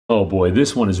Oh boy,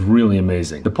 this one is really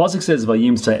amazing. The pasuk says,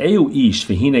 "Vayimtza'eu ish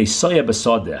v'hinei soya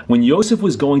b'sadeh." When Yosef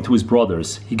was going to his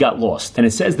brothers, he got lost, and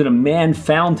it says that a man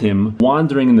found him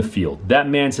wandering in the field. That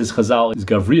man, says Chazal, is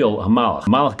Gavriel Hamalach,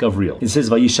 Malach Gavriel. It says,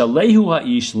 "Vayishalehu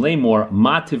ha'ish lemor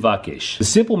ma tivakesh." The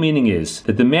simple meaning is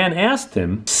that the man asked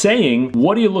him, saying,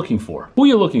 "What are you looking for? Who are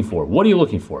you looking for? What are you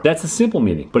looking for?" That's the simple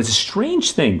meaning. But it's a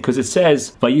strange thing because it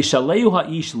says, "Vayishalehu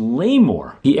ha'ish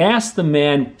lemor." He asked the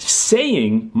man,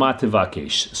 saying, "Ma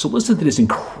tivakesh." So listen to this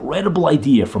incredible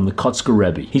idea from the Kotzker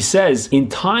Rebbe. He says, in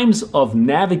times of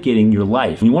navigating your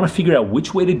life, when you want to figure out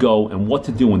which way to go and what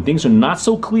to do, when things are not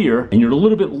so clear and you're a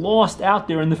little bit lost out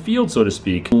there in the field, so to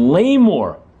speak,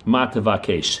 lemor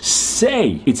matavakesh.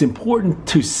 Say. It's important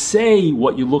to say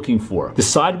what you're looking for.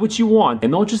 Decide what you want,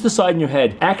 and don't just decide in your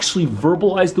head. Actually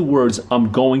verbalize the words,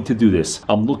 I'm going to do this.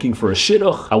 I'm looking for a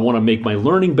shidduch. I want to make my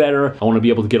learning better. I want to be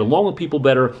able to get along with people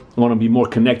better. I want to be more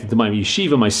connected to my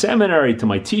yeshiva, my seminary, to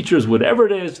my teachers, whatever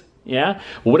it is. Yeah?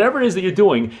 Whatever it is that you're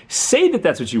doing, say that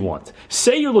that's what you want.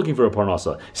 Say you're looking for a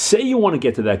parnasa. Say you want to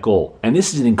get to that goal. And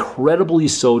this is an incredible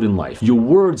yesod in life. Your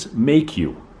words make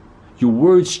you. Your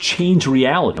words change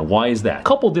reality. Now, why is that? A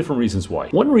couple different reasons why.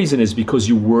 One reason is because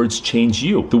your words change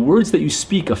you. The words that you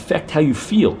speak affect how you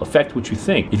feel, affect what you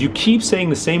think. If you keep saying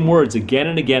the same words again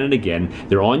and again and again,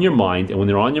 they're on your mind, and when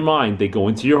they're on your mind, they go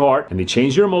into your heart, and they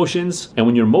change your emotions, and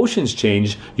when your emotions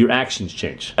change, your actions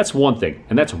change. That's one thing,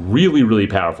 and that's really, really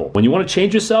powerful. When you want to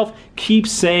change yourself, keep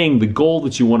saying the goal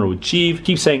that you want to achieve.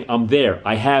 Keep saying, I'm there,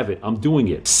 I have it, I'm doing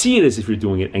it. See it as if you're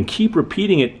doing it, and keep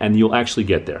repeating it, and you'll actually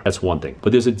get there. That's one thing.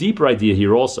 But there's a deeper idea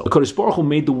here also. The Kodesh Baruch Hu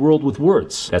made the world with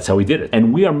words. That's how he did it.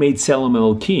 And we are made Tselem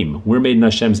Elokim. We're made in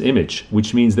Hashem's image,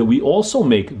 which means that we also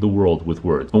make the world with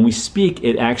words. When we speak,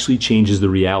 it actually changes the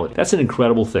reality. That's an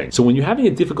incredible thing. So when you're having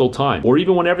a difficult time, or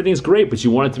even when everything's great, but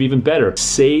you want it to be even better,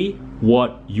 say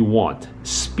what you want.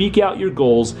 Speak out your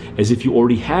goals as if you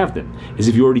already have them, as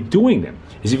if you're already doing them,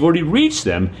 as if you've already reached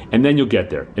them, and then you'll get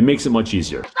there. It makes it much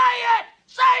easier. Say it!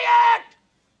 Say it!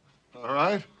 All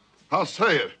right, I'll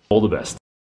say it. All the best.